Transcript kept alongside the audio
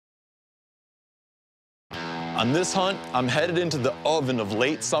On this hunt, I'm headed into the oven of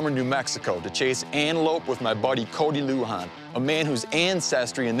late summer New Mexico to chase antelope with my buddy Cody Lujan, a man whose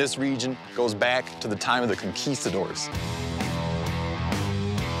ancestry in this region goes back to the time of the conquistadors.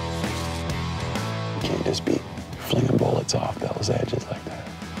 You can't just be flinging bullets off those edges like that.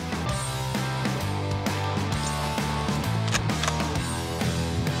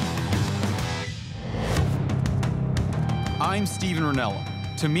 I'm Stephen Rinella.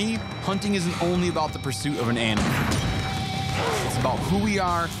 To me, hunting isn't only about the pursuit of an animal. It's about who we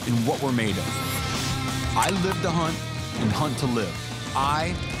are and what we're made of. I live to hunt and hunt to live.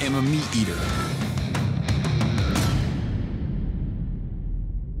 I am a meat eater.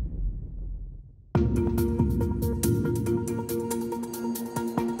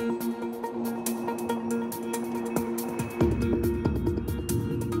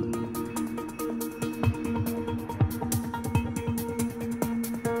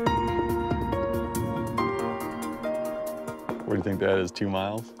 What do you think that is, 2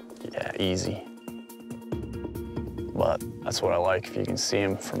 miles? Yeah, easy. But that's what I like, if you can see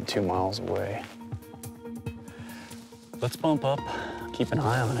him from 2 miles away. Let's bump up, keep an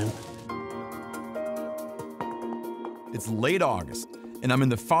eye on him. It's late August, and I'm in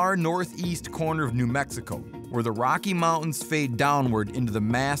the far northeast corner of New Mexico, where the Rocky Mountains fade downward into the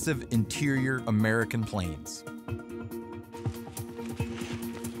massive interior American plains.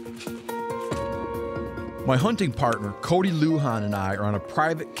 My hunting partner, Cody Lujan, and I are on a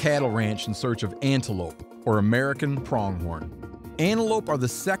private cattle ranch in search of antelope, or American pronghorn. Antelope are the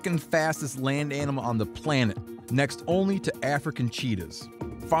second fastest land animal on the planet, next only to African cheetahs,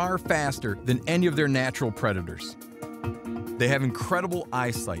 far faster than any of their natural predators. They have incredible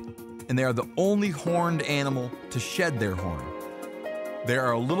eyesight, and they are the only horned animal to shed their horn. They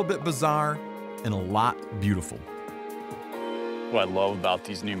are a little bit bizarre and a lot beautiful. What I love about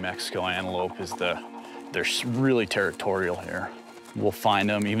these New Mexico antelope is they're really territorial here. We'll find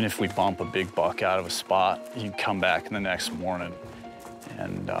them, even if we bump a big buck out of a spot, you can come back in the next morning,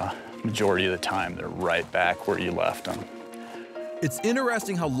 and majority of the time, they're right back where you left them. It's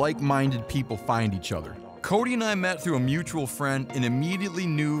interesting how like-minded people find each other. Cody and I met through a mutual friend and immediately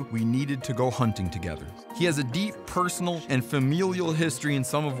knew we needed to go hunting together. He has a deep personal and familial history in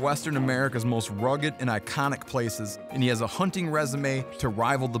some of Western America's most rugged and iconic places, and he has a hunting resume to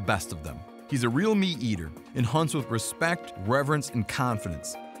rival the best of them. He's a real meat eater and hunts with respect, reverence, and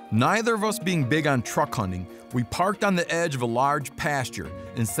confidence. Neither of us being big on truck hunting, we parked on the edge of a large pasture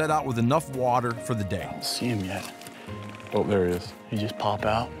and set out with enough water for the day. I don't see him yet. Oh, there he is. He just pop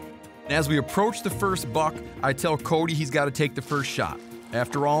out. And as we approach the first buck, I tell Cody he's got to take the first shot.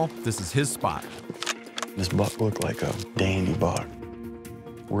 After all, this is his spot. This buck looked like a dandy buck.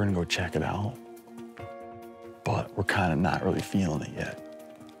 We're gonna go check it out, but we're kind of not really feeling it yet.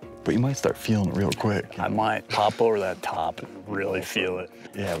 But you might start feeling it real quick. I might pop over that top and really feel it.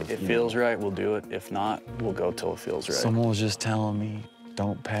 Yeah, If it feels right, we'll do it. If not, we'll go till it feels right. Someone was just telling me,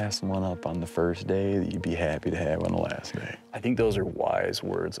 don't pass one up on the first day that you'd be happy to have on the last day. I think those are wise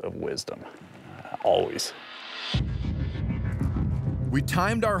words of wisdom, always. We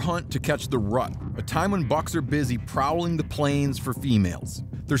timed our hunt to catch the rut, a time when bucks are busy prowling the plains for females.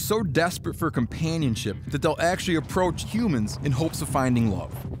 They're so desperate for companionship that they'll actually approach humans in hopes of finding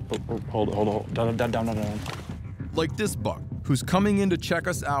love. Hold. Down. Like this buck, who's coming in to check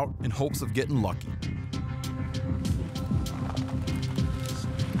us out in hopes of getting lucky.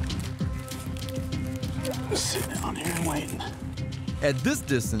 Just sitting down here and waiting. At this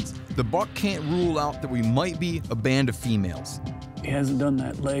distance, the buck can't rule out that we might be a band of females. He hasn't done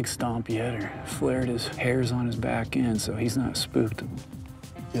that leg stomp yet or flared his hairs on his back end, so he's not spooked.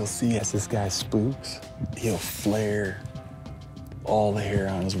 You'll see as this guy spooks, he'll flare all the hair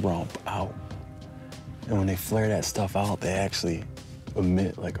on his rump out. And when they flare that stuff out, they actually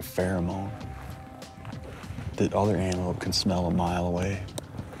emit like a pheromone that other antelope can smell a mile away.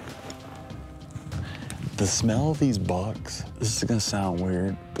 The smell of these bucks, this is gonna sound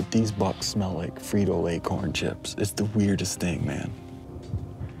weird, but these bucks smell like Frito-Lay corn chips. It's the weirdest thing, man.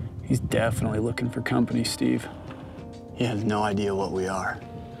 He's definitely looking for company, Steve. He has no idea what we are.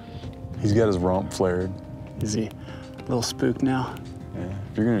 He's got his rump flared. Is he a little spooked now? Yeah.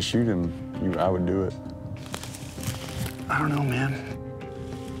 If you're gonna shoot him, I would do it. I don't know, man.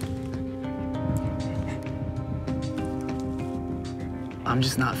 I'm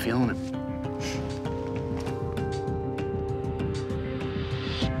just not feeling it.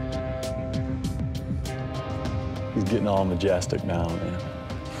 He's getting all majestic now, man.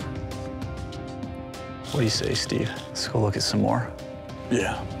 What do you say, Steve? Let's go look at some more.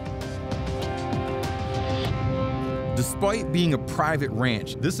 Yeah. Despite being a private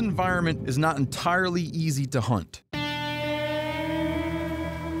ranch, this environment is not entirely easy to hunt.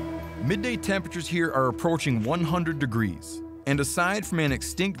 Midday temperatures here are approaching 100 degrees, and aside from an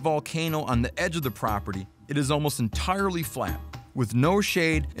extinct volcano on the edge of the property, it is almost entirely flat, with no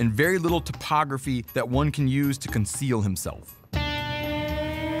shade and very little topography that one can use to conceal himself.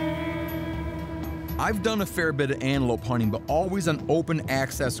 I've done a fair bit of antelope hunting, but always on open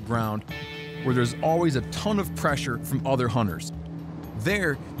access ground where there's always a ton of pressure from other hunters.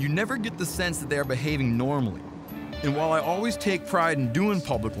 There, you never get the sense that they are behaving normally. And while I always take pride in doing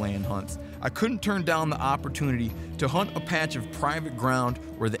public land hunts, I couldn't turn down the opportunity to hunt a patch of private ground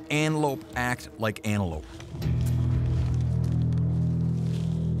where the antelope act like antelope.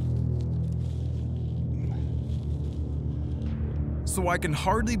 So I can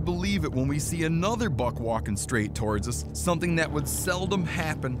hardly believe it when we see another buck walking straight towards us, something that would seldom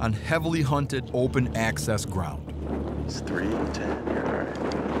happen on heavily hunted open access ground. It's 310, you're all right.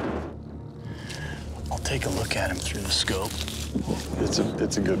 I'll take a look at him through the scope.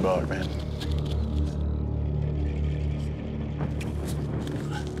 It's a good buck, man.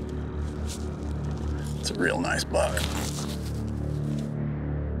 It's a real nice buck.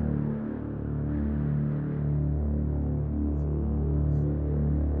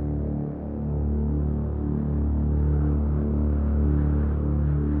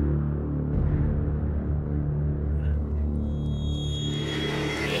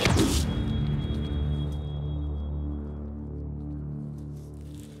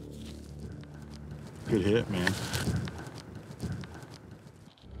 Good hit, man.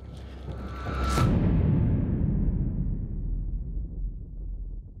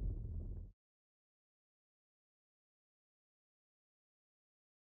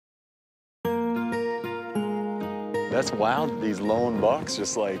 That's wild, these lone bucks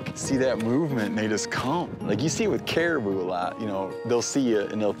just like see that movement and they just come. Like you see it with caribou a lot, you know, they'll see you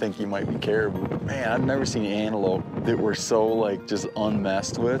and they'll think you might be caribou. Man, I've never seen antelope that were so like just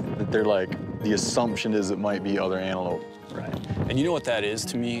unmessed with that they're like, the assumption is it might be other antelope. Right. And you know what that is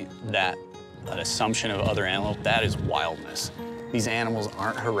to me? That assumption of other antelope, that is wildness. These animals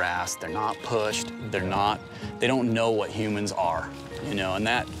aren't harassed, they're not pushed, they don't know what humans are, you know, and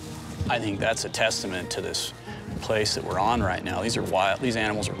that, I think that's a testament to this place that we're on right now. These are wild, these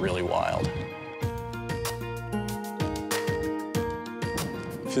animals are really wild.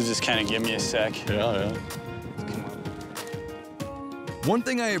 If you'll just kind of give me a sec. Yeah. One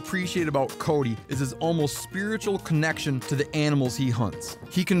thing I appreciate about Cody is his almost spiritual connection to the animals he hunts.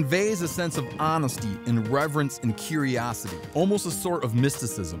 He conveys a sense of honesty and reverence and curiosity, almost a sort of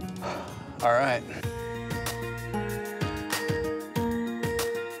mysticism. All right.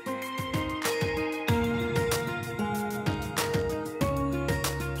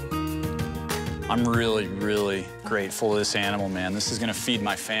 I'm really, really grateful to this animal, man. This is gonna feed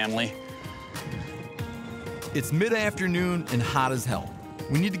my family. It's mid-afternoon and hot as hell.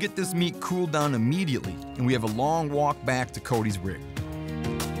 We need to get this meat cooled down immediately, and we have a long walk back to Cody's rig.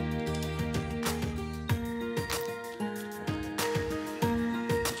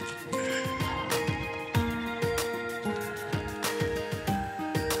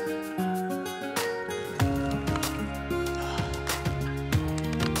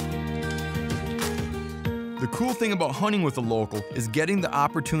 The cool thing about hunting with a local is getting the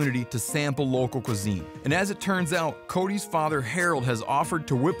opportunity to sample local cuisine. And as it turns out, Cody's father, Harold, has offered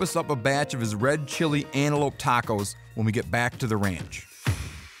to whip us up a batch of his red chili antelope tacos when we get back to the ranch.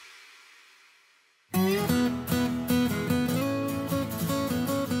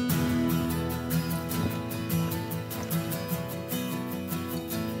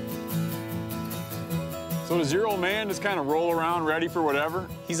 So does your old man just kind of roll around ready for whatever?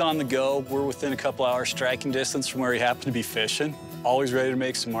 He's on the go. We're within a couple hours striking distance from where he happened to be fishing. Always ready to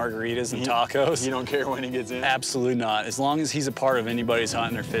make some margaritas and tacos. You don't care when he gets in? Absolutely not. As long as he's a part of anybody's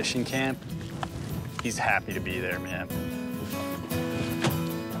hunting or fishing camp, he's happy to be there, man.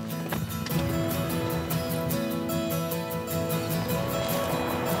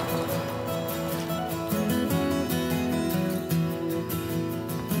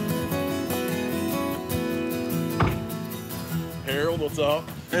 Harold, what's up?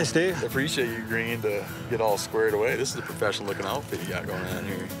 Hey, Steve. I appreciate you agreeing to get all squared away. This is a professional looking outfit you got going on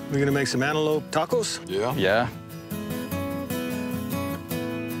here. We gonna make some antelope tacos? Yeah? Yeah.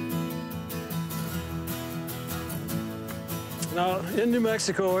 Now, in New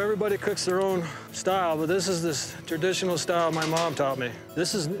Mexico, everybody cooks their own style, but this is this traditional style my mom taught me.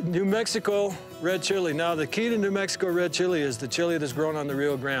 This is New Mexico red chili. Now, the key to New Mexico red chili is the chili that's grown on the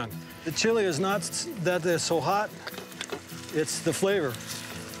Rio Grande. The chili is not that it's so hot, it's the flavor.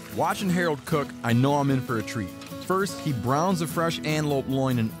 Watching Harold cook, I know I'm in for a treat. First, he browns the fresh antelope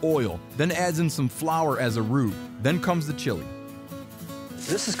loin in oil, then adds in some flour as a roux. Then comes the chili.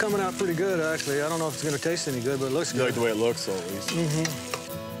 This is coming out pretty good, actually. I don't know if it's gonna taste any good, but it looks good. You like the way it looks, though, at least. Mm-hmm.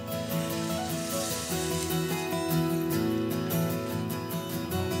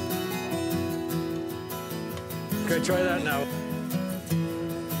 Okay, try that now.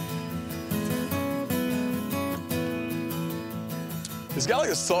 It's got like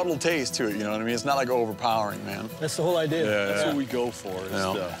a subtle taste to it, you know what I mean? It's not like overpowering, man. That's the whole idea. That's what we go for. Is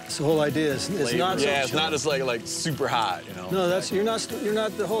That's the whole idea. It's not so it's not just like super hot, you know? No, that's you're not.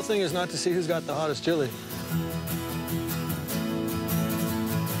 The whole thing is not to see who's got the hottest chili.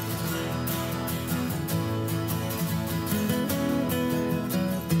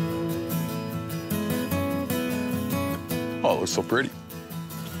 Oh, it looks so pretty.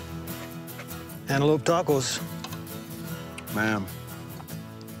 Antelope tacos. Man,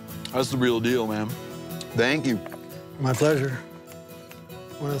 that's the real deal, man. Thank you. My pleasure.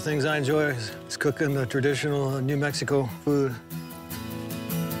 One of the things I enjoy is cooking the traditional New Mexico food.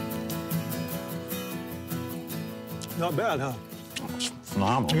 Not bad, huh? It's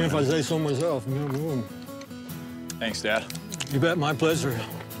phenomenal. Even if I say so myself. Thanks, Dad. You bet, my pleasure.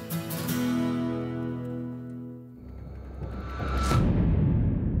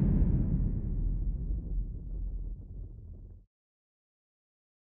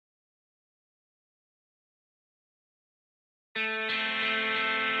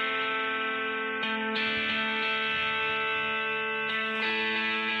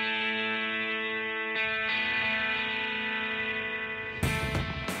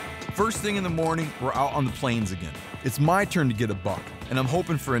 First thing in the morning, we're out on the plains again. It's my turn to get a buck, and I'm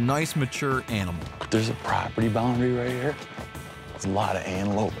hoping for a nice, mature animal. There's a property boundary right here. There's a lot of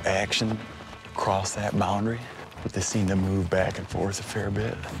antelope action across that boundary, but they seem to move back and forth a fair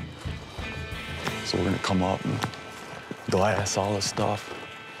bit. So we're gonna come up and glass all this stuff,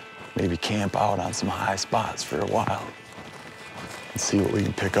 maybe camp out on some high spots for a while, and see what we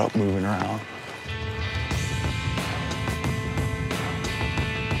can pick up moving around.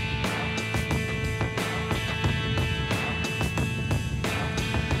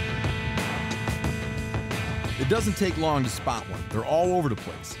 It doesn't take long to spot one. They're all over the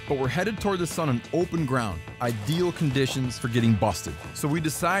place. But we're headed toward the sun on open ground, ideal conditions for getting busted. So we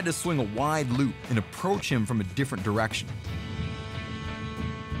decide to swing a wide loop and approach him from a different direction.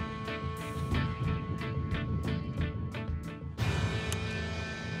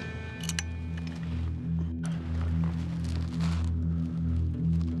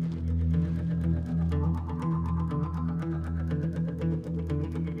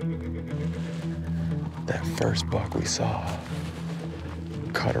 That first buck we saw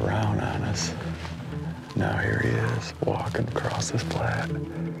cut around on us. Now here he is, walking across this flat.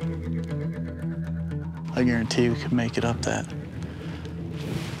 I guarantee we could make it up that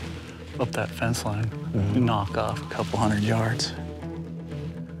fence line. Knock off a couple 100 yards.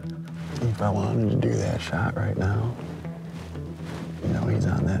 If I wanted to do that shot right now, you know, he's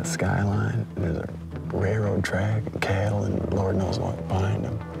on that skyline, and there's a railroad track and cattle and Lord knows what behind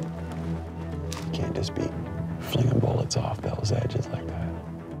him. Can't just be flinging bullets off those edges like that.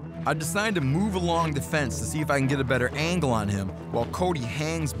 I decide to move along the fence to see if I can get a better angle on him while Cody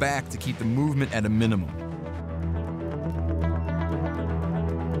hangs back to keep the movement at a minimum.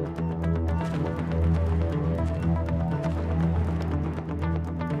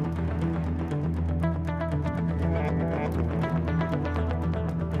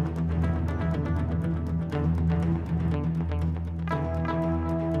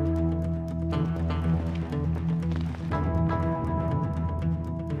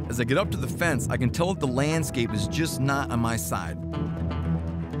 As I get up to the fence, I can tell that the landscape is just not on my side.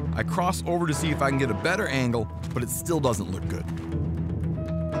 I cross over to see if I can get a better angle, but it still doesn't look good.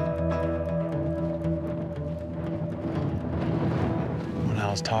 When I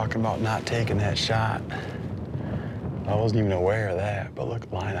was talking about not taking that shot, I wasn't even aware of that, but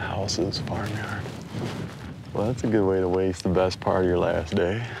look, line of houses, farmyard. Well, that's a good way to waste the best part of your last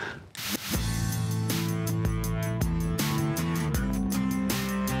day.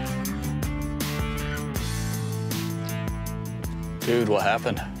 Dude, what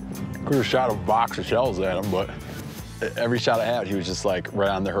happened? Could have shot a box of shells at him, but every shot I had, he was just like right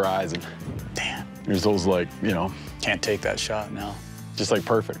on the horizon. Damn. He was those like, you know, Can't take that shot now. just like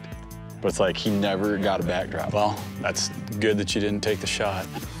perfect. But it's like he never got a backdrop. Well, that's good that you didn't take the shot.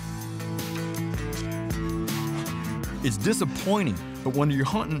 It's disappointing, but when you're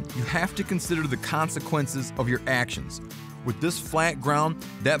hunting, you have to consider the consequences of your actions. With this flat ground,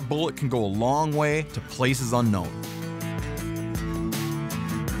 that bullet can go a long way to places unknown.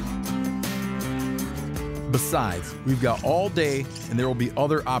 Besides, we've got all day and there will be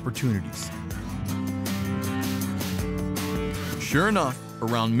other opportunities. Sure enough,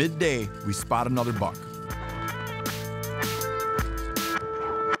 around midday, we spot another buck.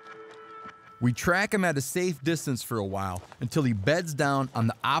 We track him at a safe distance for a while until he beds down on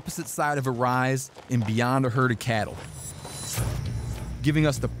the opposite side of a rise and beyond a herd of cattle, giving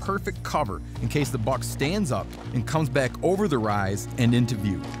us the perfect cover in case the buck stands up and comes back over the rise and into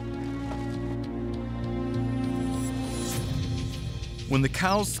view. When the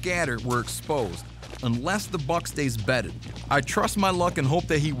cows scatter, we're exposed, unless the buck stays bedded. I trust my luck and hope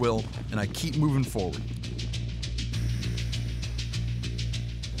that he will, and I keep moving forward.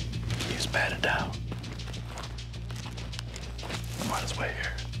 He's bedded down. I'm on his way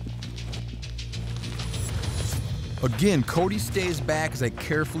here. Again, Cody stays back as I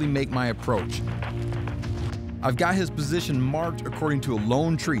carefully make my approach. I've got his position marked according to a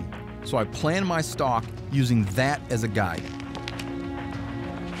lone tree, so I plan my stalk using that as a guide.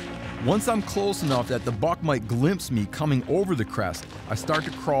 Once I'm close enough that the buck might glimpse me coming over the crest, I start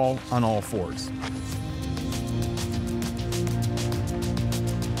to crawl on all fours.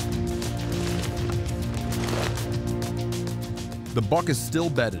 The buck is still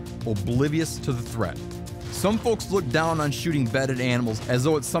bedded, oblivious to the threat. Some folks look down on shooting bedded animals as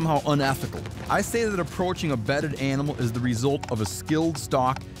though it's somehow unethical. I say that approaching a bedded animal is the result of a skilled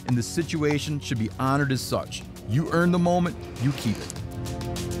stalk, and the situation should be honored as such. You earn the moment, you keep it.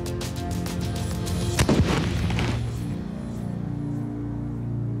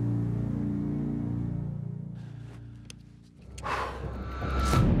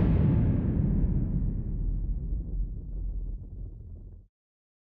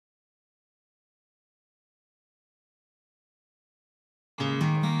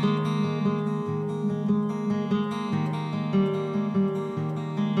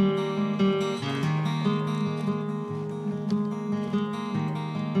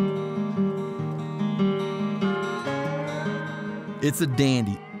 It's a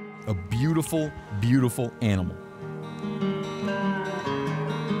dandy, a beautiful, beautiful animal.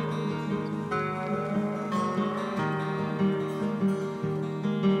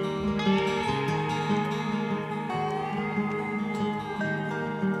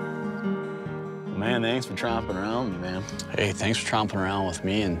 Man, thanks for tromping around with me, man. Hey, thanks for tromping around with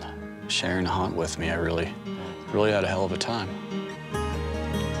me and sharing the hunt with me. I really had a hell of a time.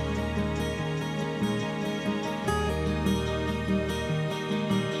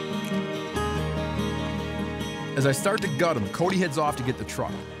 As I start to gut him, Cody heads off to get the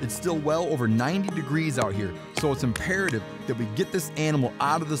truck. It's still well over 90 degrees out here, so it's imperative that we get this animal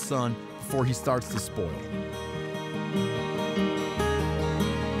out of the sun before he starts to spoil.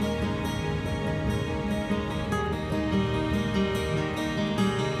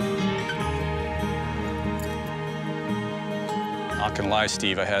 Not gonna lie,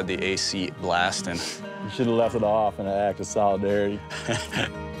 Steve, I had the AC blasting. You should have left it off in an act of solidarity.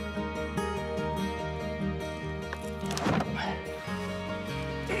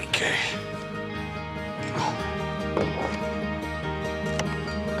 Okay.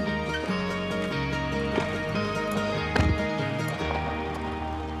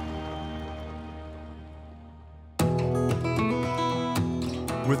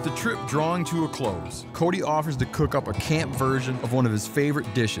 With the trip drawing to a close, Cody offers to cook up a camp version of one of his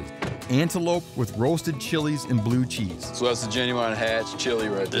favorite dishes, antelope with roasted chilies and blue cheese. So that's the genuine Hatch chili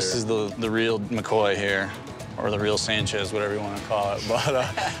right there. This is the real McCoy here, or the real Sanchez, whatever you want to call it.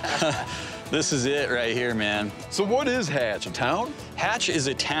 But this is it right here, man. So what is Hatch, a town? Hatch is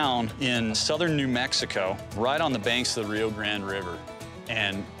a town in southern New Mexico, right on the banks of the Rio Grande River.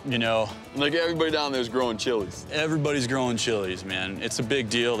 And, you know, Like everybody down there is growing chilies. everybody's growing chilies, man. It's a big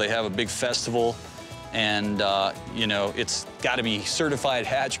deal. They have a big festival, and, you know, it's got to be certified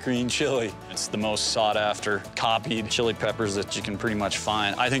Hatch green chili. It's the most sought after, copied chili peppers that you can pretty much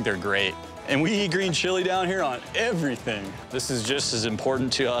find. I think they're great. And we eat green chili down here on everything. This is just as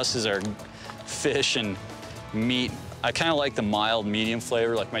important to us as our fish and meat. I kind of like the mild, medium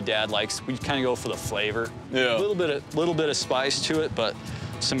flavor, like my dad likes. We kind of go for the flavor. Yeah. A little bit of spice to it, but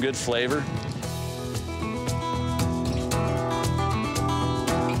some good flavor.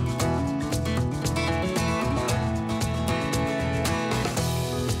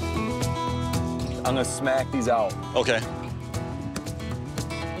 I'm gonna smack these out. Okay.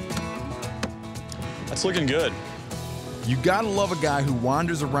 That's looking good. You gotta love a guy who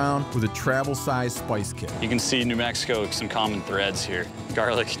wanders around with a travel-sized spice kit. You can see New Mexico, some common threads here.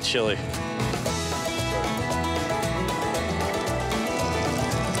 Garlic and chili.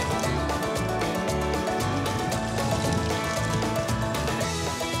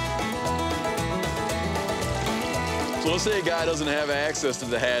 Let's say a guy doesn't have access to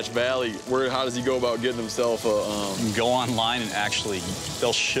the Hatch Valley. How does he go about getting himself a... You can go online and actually,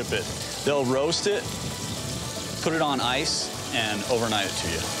 they'll ship it. They'll roast it, put it on ice, and overnight it to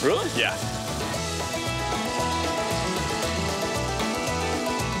you. Really? Yeah.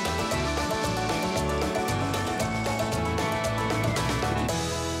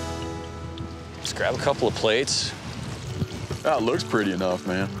 Just grab a couple of plates. That looks pretty enough,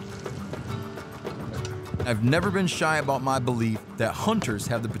 man. I've never been shy about my belief that hunters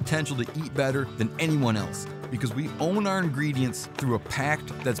have the potential to eat better than anyone else because we own our ingredients through a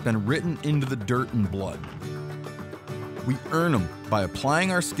pact that's been written into the dirt and blood. We earn them by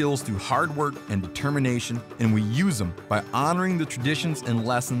applying our skills through hard work and determination, and we use them by honoring the traditions and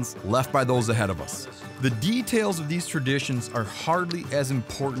lessons left by those ahead of us. The details of these traditions are hardly as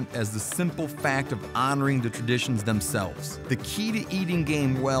important as the simple fact of honoring the traditions themselves. The key to eating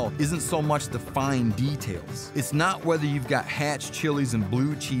game well isn't so much the fine details. It's not whether you've got Hatch chilies and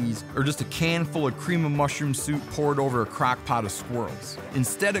blue cheese or just a can full of cream of mushroom soup poured over a crock pot of squirrels.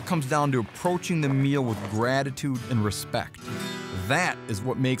 Instead, it comes down to approaching the meal with gratitude and respect. That is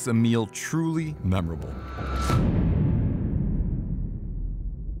what makes a meal truly memorable.